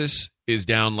Texas is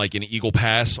down like in Eagle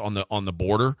Pass on the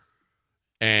border,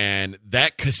 and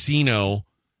that casino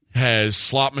has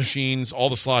slot machines, all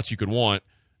the slots you could want,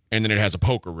 and then it has a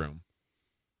poker room.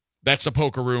 That's the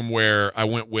poker room where I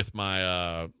went with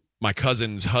my my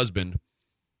cousin's husband,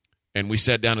 and we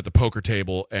sat down at the poker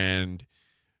table, and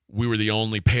we were the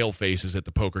only pale faces at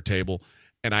the poker table,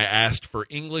 and I asked for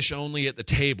English only at the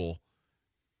table,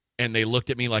 and they looked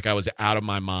at me like I was out of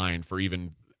my mind for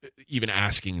even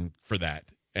asking for that.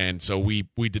 And so we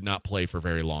did not play for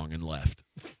very long and left.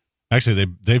 Actually,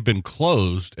 they've been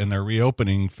closed, and they're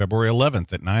reopening February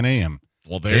 11th at 9 a.m.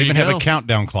 Well, there they you even go. have a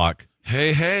countdown clock.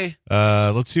 Hey.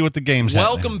 Let's see what the game's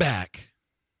Welcome back.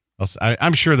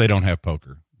 I'm sure they don't have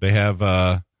poker. They have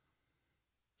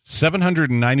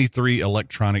 793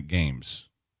 electronic games.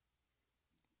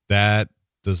 That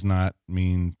does not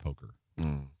mean poker.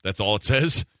 That's all it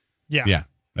says? Yeah.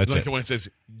 That's like it. when it says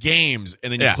games,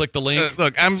 and then you click the link.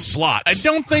 Look, slots. I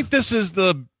don't think this is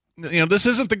this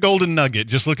isn't the golden nugget,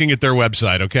 just looking at their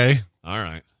website, okay? All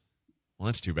right. Well,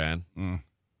 that's too bad.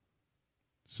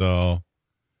 So,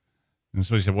 and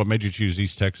somebody said, what made you choose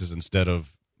East Texas instead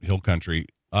of Hill Country?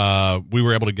 We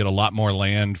were able to get a lot more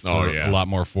land for a lot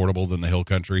more affordable than the Hill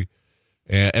Country.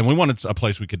 And we wanted a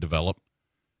place we could develop.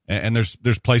 And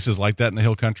there's places like that in the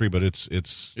Hill Country, but it's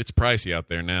pricey out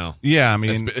there now. Yeah, I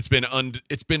mean, it's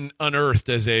been unearthed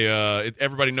as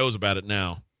everybody knows about it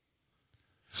now.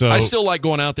 So I still like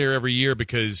going out there every year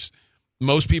because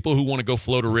most people who want to go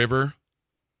float a river,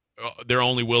 they're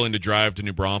only willing to drive to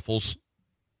New Braunfels,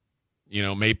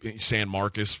 maybe San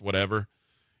Marcos, whatever.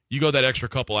 You go that extra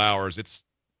couple hours, it's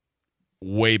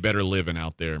way better living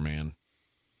out there, man.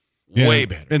 Yeah. Way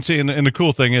better. And see, and the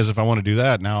cool thing is, if I want to do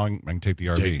that, now I can take the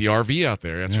RV. Take the RV out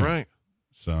there. That's right.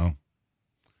 So,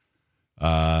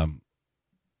 I'm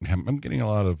getting a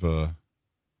lot of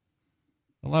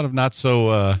not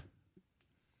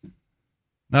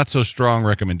so strong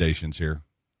recommendations here.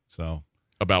 So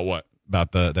about what?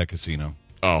 About that casino.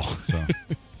 Oh, so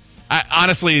I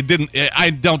honestly I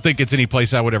don't think it's any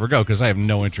place I would ever go because I have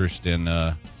no interest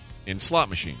in slot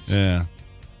machines. Yeah.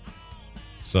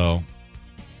 So.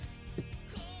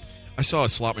 I saw a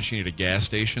slot machine at a gas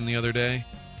station the other day,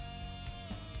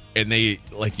 and I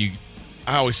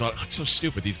always thought, it's so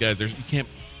stupid. These guys, you can't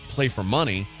play for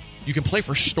money. You can play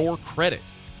for store credit.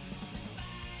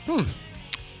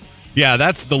 Yeah,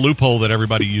 that's the loophole that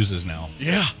everybody uses now.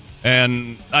 Yeah.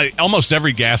 And almost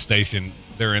every gas station,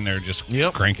 they're in there just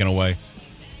cranking away.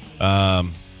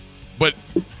 But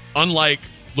unlike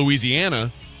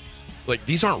Louisiana,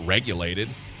 these aren't regulated.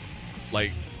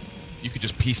 You could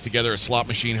just piece together a slot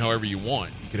machine however you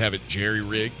want. You could have it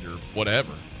jerry-rigged or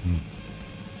whatever.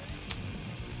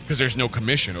 Because there's no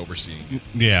commission overseeing.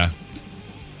 Yeah.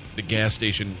 The gas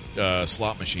station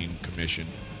slot machine commission.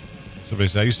 So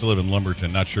basically, I used to live in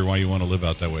Lumberton. Not sure why you want to live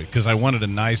out that way. Because I wanted a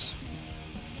nice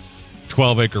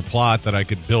 12-acre plot that I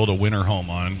could build a winter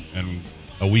home on and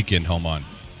a weekend home on.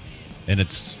 And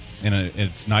it's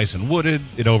nice and wooded.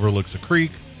 It overlooks a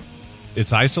creek.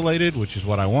 It's isolated, which is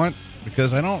what I want.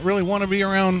 Because I don't really want to be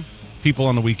around people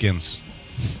on the weekends.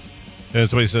 And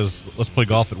somebody says, let's play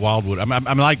golf at Wildwood.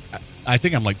 I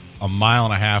think I'm like a mile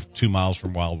and a half, 2 miles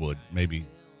from Wildwood, maybe,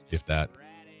 if that.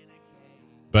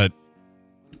 But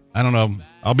I don't know.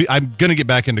 I'm going to get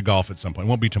back into golf at some point. It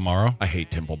won't be tomorrow. I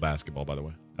hate Temple basketball, by the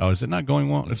way. Oh, is it not going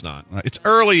well? It's not. It's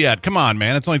early yet. Come on,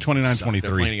 man. It's only 29-23.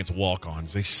 They're playing against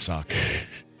walk-ons. They suck.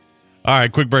 All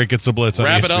right, quick break. It's the Blitz.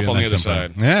 Wrap it up ESPN on the other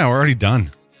sometime. side. Yeah, we're already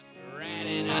done.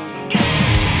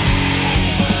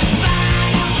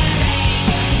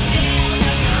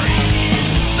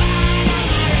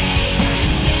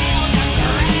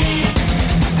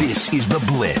 This is the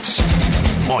Blitz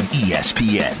on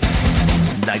ESPN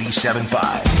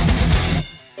 97.5.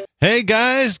 Hey,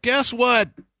 guys, guess what?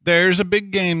 There's a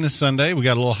big game this Sunday. We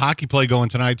got a little hockey play going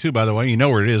tonight, too, by the way. You know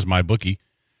where it is, my bookie.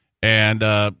 And,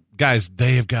 guys,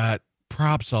 they have got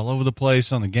props all over the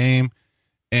place on the game.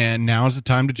 And now is the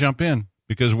time to jump in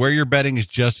because where you're betting is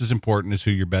just as important as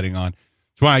who you're betting on.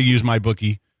 That's why I use my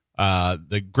bookie.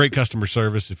 The great customer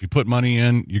service. If you put money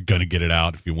in, you're going to get it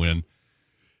out if you win.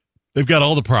 They've got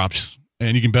all the props,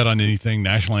 and you can bet on anything,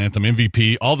 national anthem,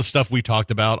 MVP, all the stuff we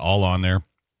talked about, all on there.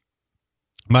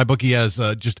 MyBookie has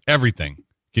just everything.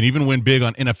 You can even win big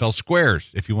on NFL squares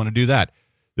if you want to do that.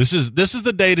 This is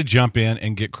the day to jump in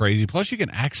and get crazy. Plus, you can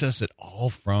access it all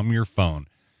from your phone.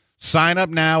 Sign up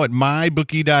now at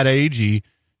mybookie.ag.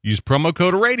 Use promo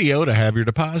code RADIO to have your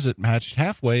deposit matched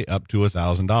halfway up to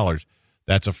 $1,000.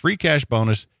 That's a free cash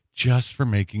bonus just for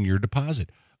making your deposit.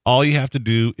 All you have to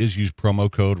do is use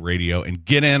promo code RADIO and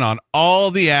get in on all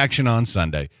the action on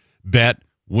Sunday. Bet,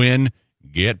 win,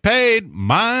 get paid.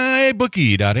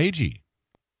 MyBookie.ag.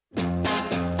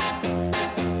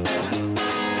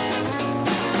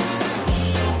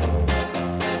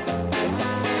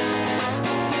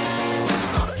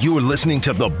 You're listening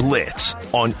to The Blitz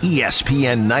on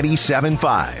ESPN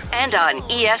 97.5. And on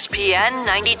ESPN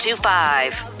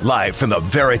 92.5. Live from the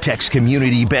Veritex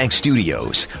Community Bank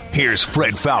Studios, here's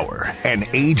Fred Fowler and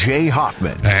A.J.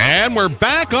 Hoffman. And we're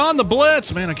back on The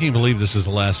Blitz. Man, I can't believe this is the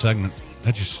last segment.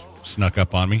 That just snuck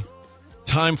up on me.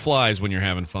 Time flies when you're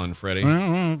having fun, Freddie.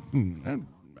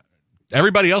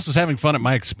 Everybody else is having fun at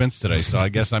my expense today, so I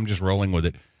guess I'm just rolling with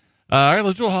it. All right,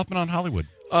 let's do a Hoffman on Hollywood.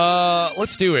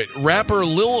 Let's do it. Rapper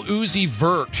Lil Uzi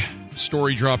Vert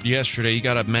story dropped yesterday. He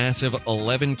got a massive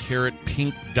 11-carat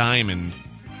pink diamond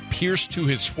pierced to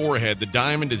his forehead. The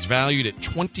diamond is valued at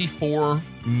 $24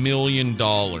 million.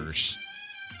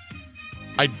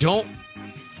 I don't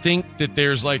think that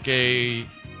there's like an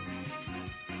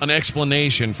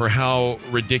explanation for how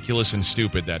ridiculous and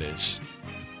stupid that is.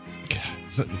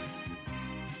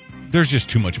 There's just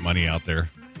too much money out there.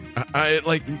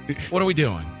 What are we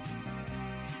doing?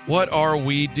 What are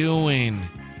we doing?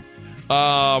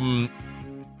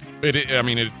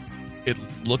 It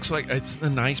looks like it's a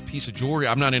nice piece of jewelry.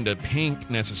 I'm not into pink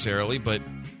necessarily,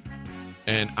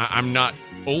 and I'm not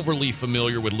overly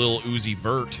familiar with Lil Uzi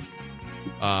Vert.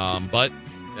 But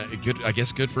good, I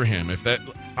guess good for him.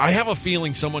 I have a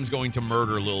feeling someone's going to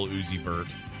murder Lil Uzi Vert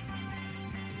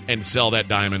and sell that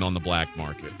diamond on the black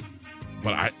market.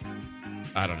 But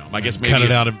I don't know. I guess maybe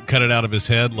cut it out of his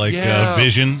head like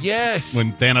Vision. Yes,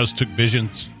 when Thanos took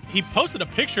Visions. He posted a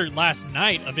picture last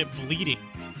night of it bleeding,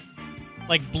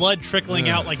 like blood trickling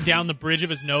out like down the bridge of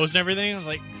his nose and everything. I was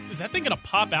like, is that thing gonna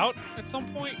pop out at some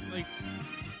point? Like,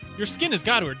 your skin has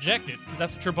got to reject it because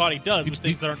that's what your body does with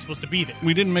things that aren't supposed to be there.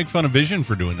 We didn't make fun of Vision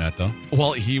for doing that, though.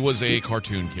 Well, he was a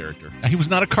cartoon character. He was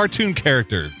not a cartoon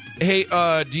character. Hey,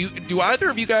 do either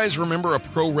of you guys remember a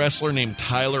pro wrestler named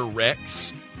Tyler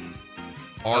Rex?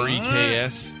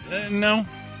 R-E-K-S? No.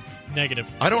 Negative.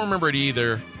 I don't remember it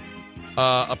either.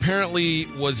 Apparently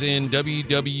was in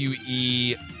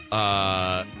WWE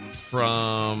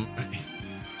from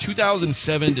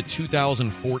 2007 to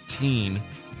 2014.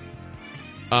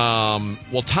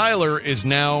 Well, Tyler is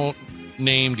now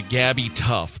named Gabby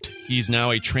Tuft. He's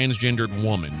now a transgendered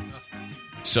woman.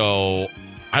 So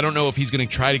I don't know if he's going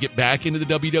to try to get back into the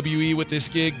WWE with this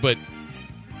gig, but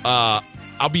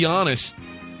I'll be honest.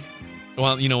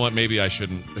 Well, you know what? Maybe I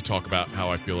shouldn't talk about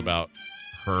how I feel about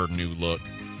her new look.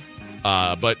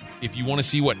 But if you want to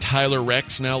see what Tyler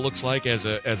Rex now looks like as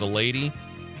a lady,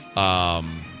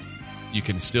 you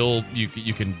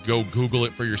can go Google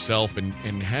it for yourself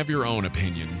and have your own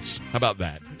opinions. How about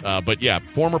that? But yeah,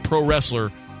 former pro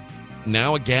wrestler,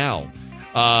 now a gal.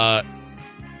 Fan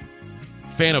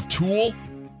of Tool?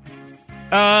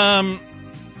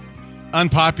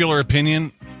 Unpopular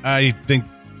opinion. I think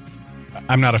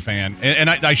I'm not a fan, and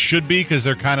I should be because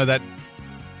they're kind of that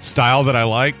style that I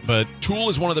like. But Tool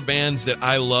is one of the bands that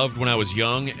I loved when I was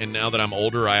young, and now that I'm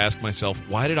older, I ask myself,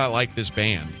 why did I like this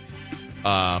band?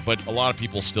 But a lot of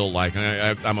people still like,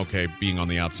 and I'm okay being on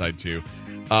the outside too.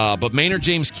 But Maynard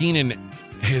James Keenan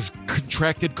has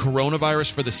contracted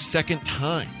coronavirus for the second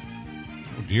time.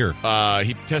 Oh, dear.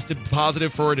 He tested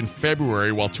positive for it in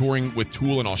February while touring with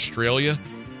Tool in Australia.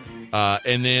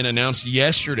 And then announced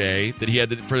yesterday that he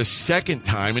had, for the second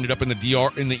time, ended up in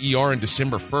the ER in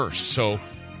December 1st. So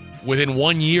within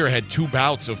 1 year, had 2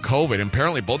 bouts of COVID. And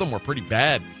apparently both of them were pretty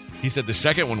bad. He said the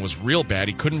second one was real bad.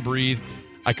 He couldn't breathe.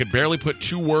 I could barely put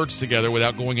 2 words together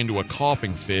without going into a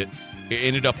coughing fit. It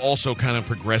ended up also kind of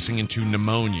progressing into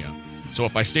pneumonia. So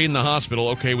if I stayed in the hospital,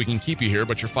 okay, we can keep you here,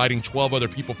 but you're fighting 12 other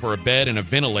people for a bed and a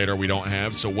ventilator we don't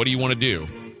have. So what do you want to do?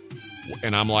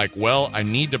 And I'm like, well, I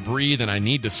need to breathe and I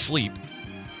need to sleep.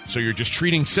 So you're just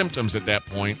treating symptoms at that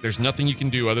point. There's nothing you can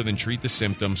do other than treat the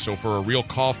symptoms. So for a real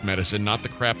cough medicine, not the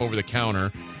crap over the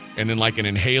counter, and then like an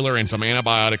inhaler and some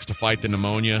antibiotics to fight the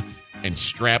pneumonia, and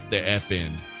strap the F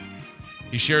in.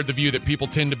 He shared the view that people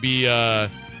tend to be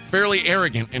fairly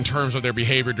arrogant in terms of their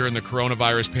behavior during the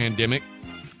coronavirus pandemic.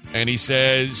 And he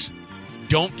says,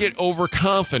 don't get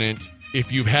overconfident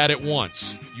if you've had it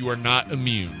once. You are not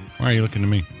immune. Why are you looking at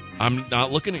me? I'm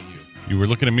not looking at you. You were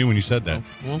looking at me when you said that.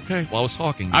 Oh, okay. Well, I was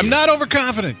talking to I'm you. not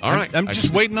overconfident. All right. I'm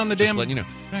just waiting on the damn letting you know.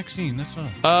 vaccine. That's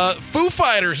all. Foo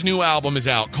Fighters' new album is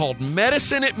out called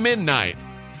Medicine at Midnight.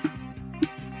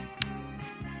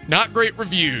 Not great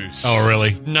reviews. Oh,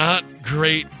 really? Not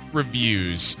great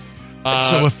reviews.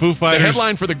 So with Foo Fighters... The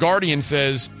headline for The Guardian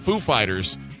says, Foo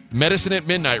Fighters, Medicine at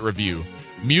Midnight review.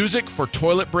 Music for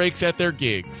toilet breaks at their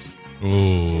gigs.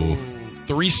 Ooh.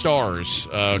 3 stars,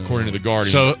 according to The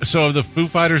Guardian. So have the Foo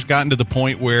Fighters gotten to the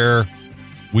point where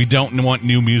we don't want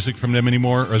new music from them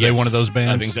anymore? Are they one of those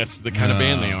bands? I think that's the kind of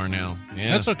band they are now.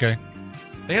 Yeah. That's okay.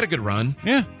 They had a good run.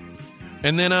 Yeah.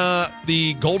 And then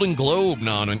the Golden Globe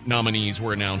nominees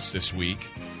were announced this week.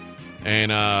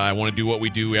 And I want to do what we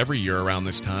do every year around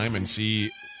this time and see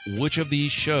which of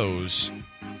these shows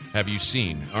have you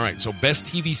seen. All right, so Best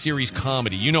TV Series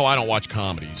Comedy. You know I don't watch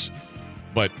comedies,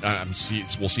 but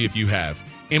we'll see if you have.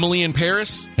 Emily in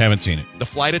Paris? Haven't seen it. The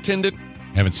Flight Attendant?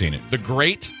 Haven't seen it. The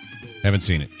Great? Haven't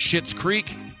seen it. Schitt's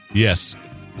Creek? Yes.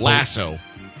 Lasso?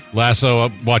 Lasso,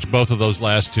 I watched both of those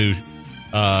last 2.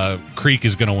 Creek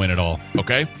is going to win it all.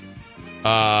 Okay.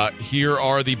 Here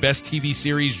are the Best TV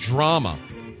Series Drama.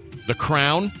 The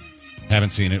Crown?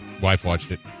 Haven't seen it. Wife watched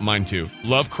it. Mine too.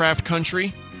 Lovecraft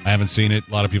Country? I haven't seen it.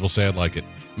 A lot of people say I'd like it.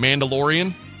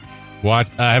 Mandalorian? I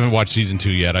haven't watched season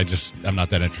 2 yet. I'm not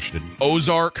that interested.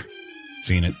 Ozark?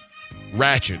 Seen it.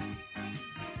 Ratchet?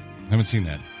 Haven't seen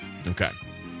that. Okay.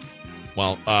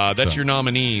 Well, that's your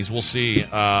nominees. We'll see.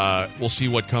 We'll see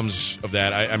what comes of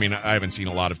that. I mean, I haven't seen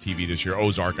a lot of TV this year.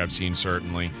 Ozark, I've seen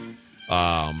certainly,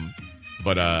 but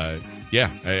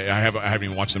yeah, I haven't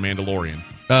even watched The Mandalorian.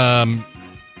 I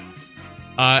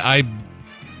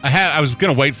was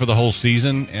going to wait for the whole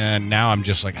season, and now I'm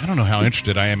just like, I don't know how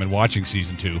interested I am in watching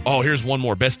season 2. Oh, here's one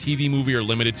more. Best TV movie or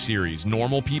limited series.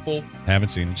 Normal People? Haven't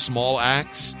seen it. Small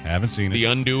Acts? Haven't seen it. The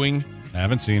Undoing?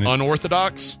 Haven't seen it.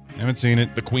 Unorthodox? Haven't seen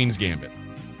it. The Queen's Gambit?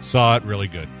 Saw it. Really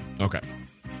good. Okay.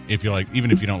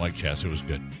 Even if you don't like chess, it was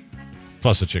good.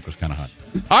 Plus, the chick was kind of hot.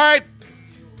 All right.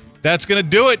 That's going to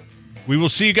do it. We will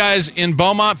see you guys in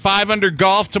Beaumont 5 Under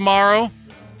Golf tomorrow.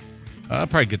 I'll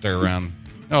probably get there around...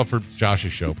 Oh, for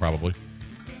Josh's show, probably.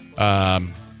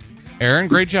 Aaron,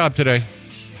 great job today.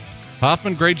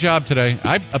 Hoffman, great job today.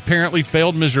 I apparently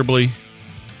failed miserably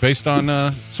based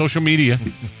on social media.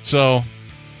 So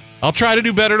I'll try to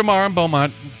do better tomorrow in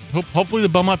Beaumont. Hopefully the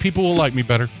Beaumont people will like me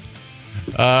better.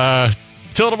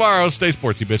 Till tomorrow, stay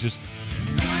sportsy, bitches.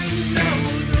 I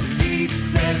know the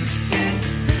pieces fit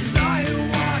 'cause I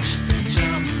watched them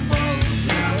tumble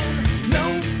down.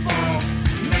 No fault,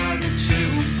 none to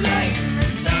blame.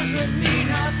 That doesn't mean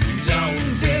I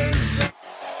don't deserve.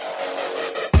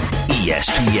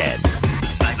 ESPN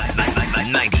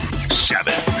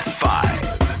 97.